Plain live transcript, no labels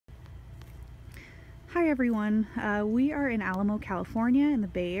Hi everyone, we are in Alamo, California in the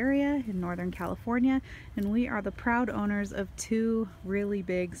Bay Area in Northern California, and we are the proud owners of two really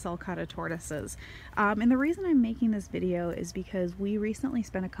big Sulcata tortoises. And the reason I'm making this video is because we recently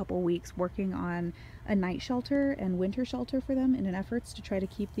spent a couple weeks working on a night shelter and winter shelter for them in an effort to try to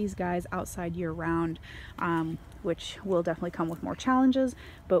keep these guys outside year-round, which will definitely come with more challenges,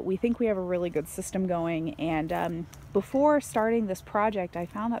 but we think we have a really good system going. And before starting this project, I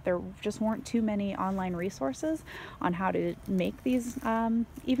found that there just weren't too many online resources on how to make these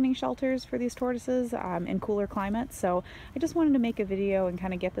evening shelters for these tortoises in cooler climates. So I just wanted to make a video and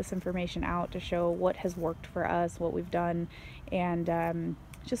kind of get this information out to show what has worked for us, what we've done, and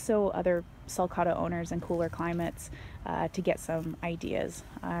just so other Sulcata owners in cooler climates to get some ideas.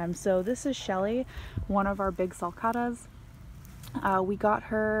 So this is Shelly, one of our big Sulcatas. We got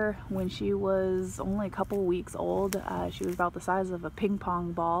her when she was only a couple weeks old. She was about the size of a ping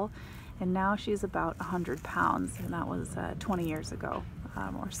pong ball, and now she's about 100 pounds, and that was 20 years ago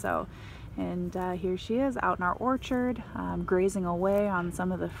or so. And here she is out in our orchard, grazing away on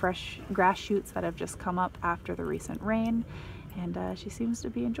some of the fresh grass shoots that have just come up after the recent rain, and she seems to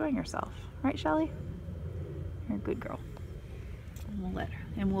be enjoying herself. Right, Shelly? You're a good girl.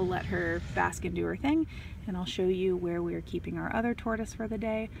 And we'll let her bask and do her thing, and I'll show you where we're keeping our other tortoise for the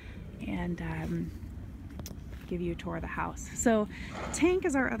day, and give you a tour of the house. So Tank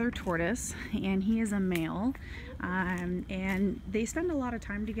is our other tortoise, and he is a male, and they spend a lot of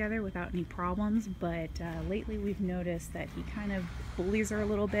time together without any problems, but lately we've noticed that he kind of bullies her a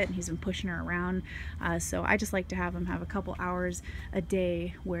little bit, and he's been pushing her around. So I just like to have him have a couple hours a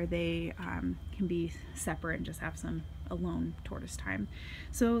day where they can be separate and just have some alone tortoise time.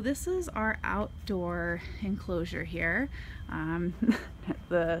 So this is our outdoor enclosure here.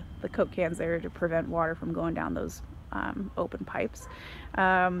 The Coke cans there to prevent water from going down those open pipes.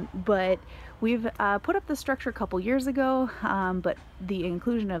 But we've put up this structure a couple years ago, but the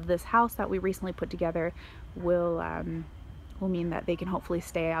inclusion of this house that we recently put together will mean that they can hopefully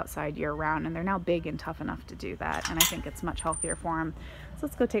stay outside year-round, and they're now big and tough enough to do that, and I think it's much healthier for them. So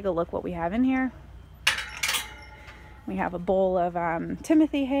let's go take a look what we have in here. We have a bowl of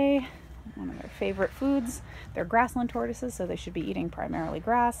Timothy hay, one of their favorite foods. They're grassland tortoises, so they should be eating primarily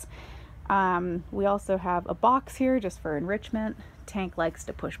grass. We also have a box here just for enrichment. Tank likes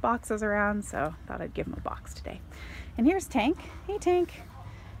to push boxes around, so I thought I'd give him a box today. And here's Tank. Hey, Tank.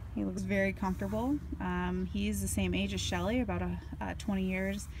 He looks very comfortable. He's the same age as Shelly, about 20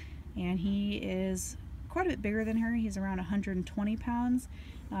 years, and he is quite a bit bigger than her. He's around 120 pounds.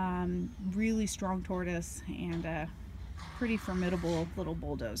 Really strong tortoise, and pretty formidable little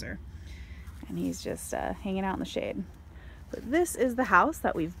bulldozer, and he's just hanging out in the shade. But this is the house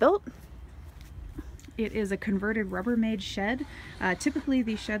that we've built. It is a converted Rubbermaid shed. Typically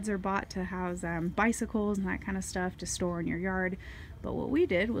these sheds are bought to house bicycles and that kind of stuff to store in your yard, but what we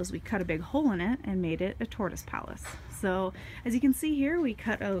did was we cut a big hole in it and made it a tortoise palace. So as you can see here, we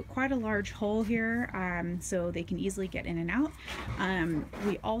cut quite a large hole here so they can easily get in and out.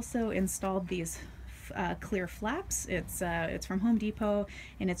 We also installed these clear flaps. It's from Home Depot,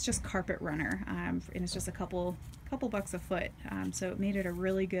 and it's just carpet runner, and it's just a couple bucks a foot. So it made it a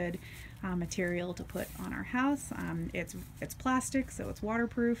really good material to put on our house. It's plastic, so it's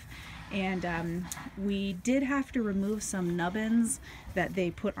waterproof, and we did have to remove some nubbins that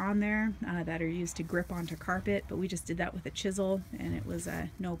they put on there that are used to grip onto carpet, but we just did that with a chisel, and it was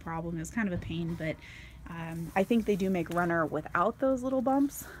no problem. It was kind of a pain, but I think they do make runner without those little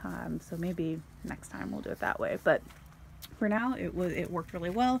bumps, so maybe next time we'll do it that way. But for now, it worked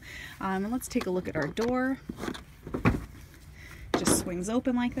really well. And let's take a look at our door. Just swings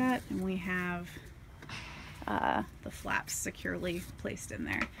open like that, and we have the flaps securely placed in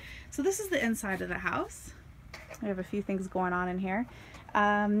there. So this is the inside of the house. We have a few things going on in here.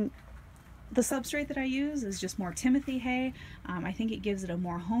 The substrate that I use is just more Timothy hay. I think it gives it a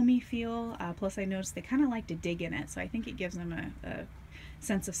more homey feel. Plus I noticed they kind of like to dig in it, so I think it gives them a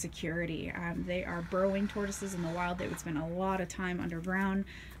sense of security. They are burrowing tortoises. In the wild they would spend a lot of time underground,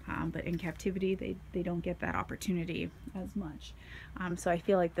 but in captivity they don't get that opportunity as much. So I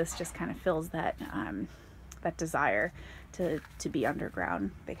feel like this just kind of fills that that desire to be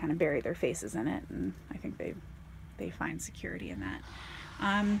underground. They kind of bury their faces in it, and I think they find security in that.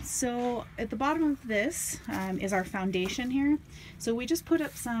 So at the bottom of this is our foundation here. So we just put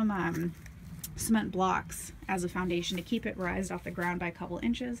up some cement blocks as a foundation to keep it raised off the ground by a couple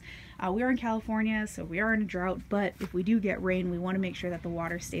inches. We are in California, so we are in a drought, but if we do get rain, we want to make sure that the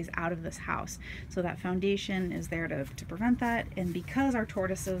water stays out of this house. So that foundation is there to prevent that. And because our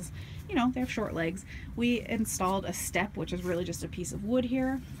tortoises, you know, they have short legs, we installed a step, which is really just a piece of wood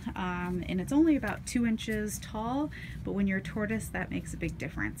here. And it's only about 2 inches tall, but when you're a tortoise, that makes a big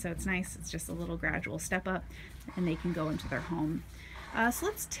difference. So it's nice, it's just a little gradual step up, and they can go into their home. So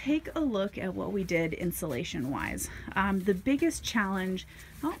let's take a look at what we did insulation wise. The biggest challenge,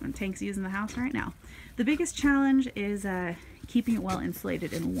 oh, and Tank's using the house right now. The biggest challenge is keeping it well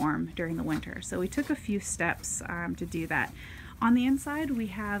insulated and warm during the winter. So we took a few steps to do that. On the inside, we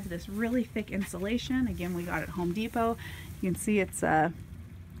have this really thick insulation. Again, we got it at Home Depot. You can see it's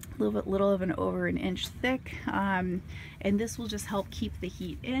little of over an inch thick, and this will just help keep the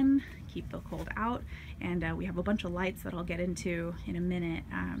heat in, keep the cold out. And we have a bunch of lights that I'll get into in a minute,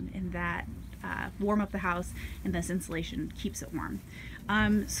 and that warm up the house, and this insulation keeps it warm.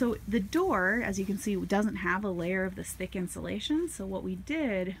 So the door, as you can see, doesn't have a layer of this thick insulation. So what we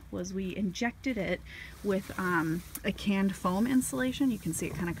did was we injected it with a canned foam insulation. You can see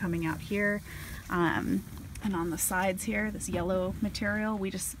it kind of coming out here. And on the sides here, this yellow material, we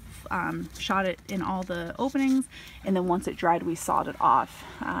just shot it in all the openings, and then once it dried, we sawed it off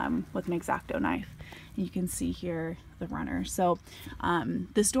with an X-Acto knife. And you can see here the runner. So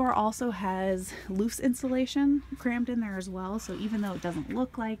this door also has loose insulation crammed in there as well. So even though it doesn't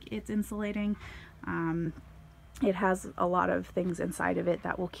look like it's insulating, it has a lot of things inside of it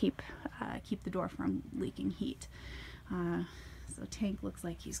that will keep the door from leaking heat. So Tank looks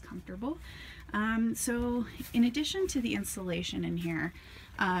like he's comfortable. So in addition to the insulation in here,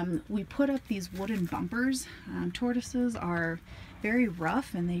 we put up these wooden bumpers. Tortoises are very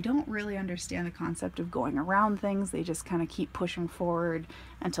rough, and they don't really understand the concept of going around things. They just kind of keep pushing forward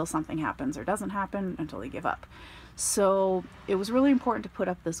until something happens, or doesn't happen until they give up. So it was really important to put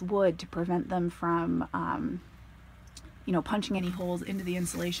up this wood to prevent them from you know, punching any holes into the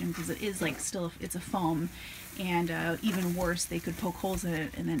insulation, because it is like it's a foam, and even worse, they could poke holes in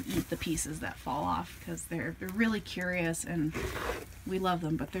it and then eat the pieces that fall off, because they're really curious, and we love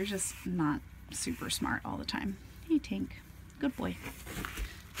them, but they're just not super smart all the time. Hey Tank, good boy.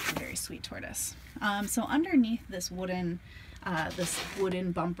 Very sweet tortoise. So underneath this wooden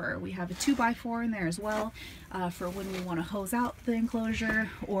bumper, we have a 2x4 in there as well, for when we want to hose out the enclosure,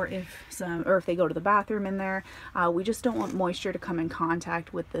 or if they go to the bathroom in there. We just don't want moisture to come in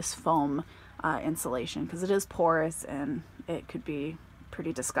contact with this foam insulation, because it is porous and it could be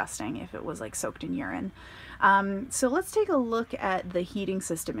pretty disgusting if it was like soaked in urine. So let's take a look at the heating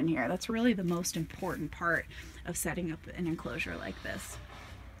system in here. That's really the most important part of setting up an enclosure like this.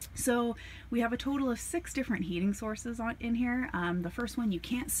 So we have a total of 6 different heating sources in here. The first one you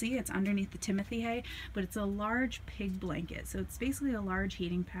can't see, it's underneath the Timothy hay, but it's a large pig blanket. So it's basically a large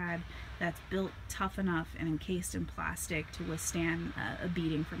heating pad that's built tough enough and encased in plastic to withstand a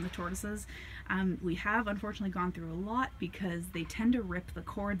beating from the tortoises. We have unfortunately gone through a lot because they tend to rip the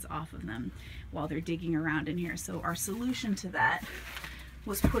cords off of them while they're digging around in here. So our solution to that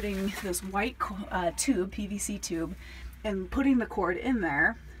was putting this white tube, PVC tube, and putting the cord in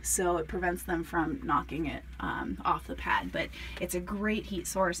there, so it prevents them from knocking it off the pad. But it's a great heat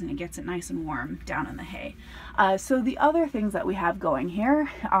source, and it gets it nice and warm down in the hay. So the other things that we have going here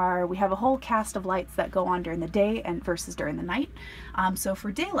are, we have a whole cast of lights that go on during the day and versus during the night. So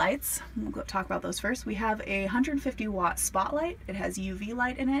for daylights, we'll talk about those first. We have a 150 watt spotlight. It has UV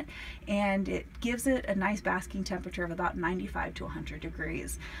light in it, and it gives it a nice basking temperature of about 95 to 100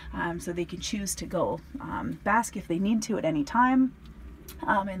 degrees. So they can choose to go bask if they need to at any time.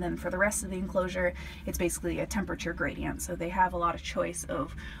 And then for the rest of the enclosure, it's basically a temperature gradient. So they have a lot of choice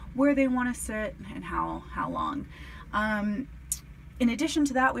of where they want to sit and how long. In addition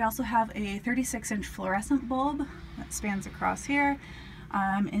to that, we also have a 36-inch fluorescent bulb that spans across here.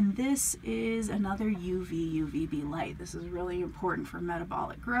 And this is another UVB light. This is really important for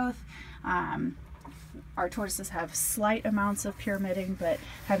metabolic growth. Our tortoises have slight amounts of pyramiding, but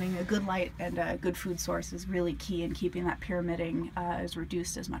having a good light and a good food source is really key in keeping that pyramiding as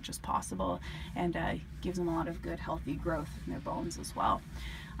reduced as much as possible, and gives them a lot of good healthy growth in their bones as well,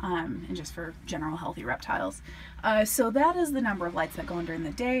 and just for general healthy reptiles. So that is the number of lights that go on during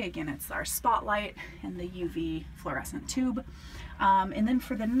the day. Again, it's our spotlight and the UV fluorescent tube. And then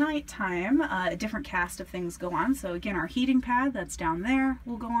for the nighttime, a different cast of things go on. So again, our heating pad that's down there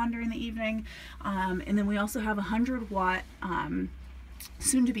will go on during the evening. And then we also have a 100 watt,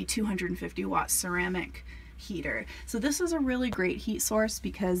 soon to be 250 watt ceramic heater. So this is a really great heat source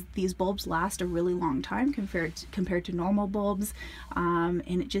because these bulbs last a really long time compared to normal bulbs, and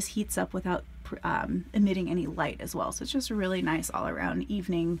it just heats up without emitting any light as well. So it's just a really nice all-around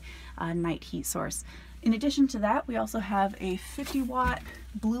evening night heat source. In addition to that, we also have a 50-watt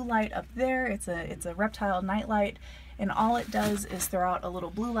blue light up there. It's a reptile nightlight, and all it does is throw out a little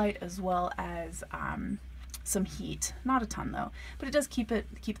blue light as well as some heat. Not a ton though, but it does keep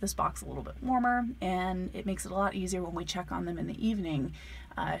this box a little bit warmer, and it makes it a lot easier when we check on them in the evening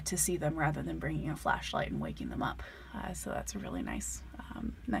to see them rather than bringing a flashlight and waking them up. So that's a really nice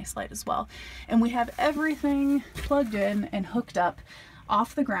light as well. And we have everything plugged in and hooked up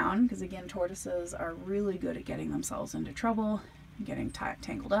off the ground, because again, tortoises are really good at getting themselves into trouble and getting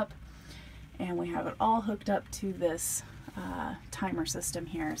tangled up. And we have it all hooked up to this timer system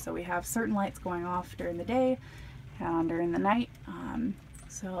here. So we have certain lights going off during the day and during the night.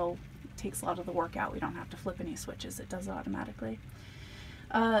 So it takes a lot of the work out. We don't have to flip any switches. It does it automatically.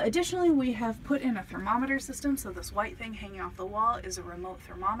 Additionally, we have put in a thermometer system. So this white thing hanging off the wall is a remote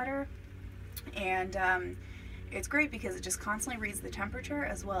thermometer. And it's great because it just constantly reads the temperature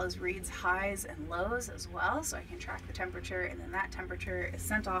as well as reads highs and lows as well. So I can track the temperature, and then that temperature is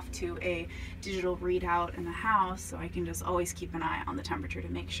sent off to a digital readout in the house. So I can just always keep an eye on the temperature to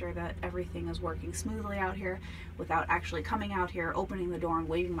make sure that everything is working smoothly out here without actually coming out here, opening the door and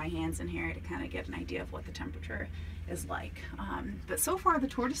waving my hands in here to kind of get an idea of what the temperature is like. But so far the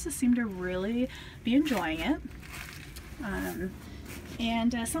tortoises seem to really be enjoying it.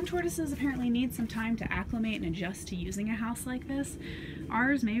 And some tortoises apparently need some time to acclimate and adjust to using a house like this.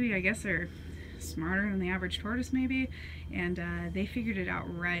 Ours, maybe, I guess, are smarter than the average tortoise maybe, and they figured it out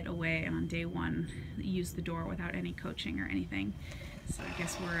right away on day one. They used the door without any coaching or anything. So I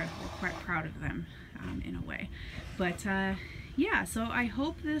guess we're quite proud of them in a way. But yeah, so I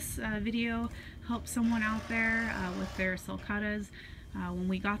hope this video helps someone out there with their sulcatas. When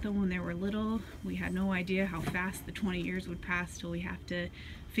we got them when they were little, we had no idea how fast the 20 years would pass till we have to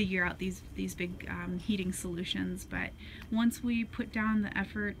figure out these big heating solutions. But once we put down the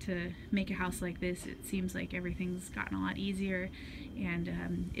effort to make a house like this, it seems like everything's gotten a lot easier,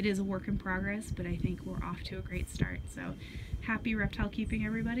 and it is a work in progress, but I think we're off to a great start. So happy reptile keeping,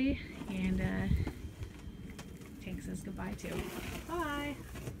 everybody, and Tank says goodbye too. Bye!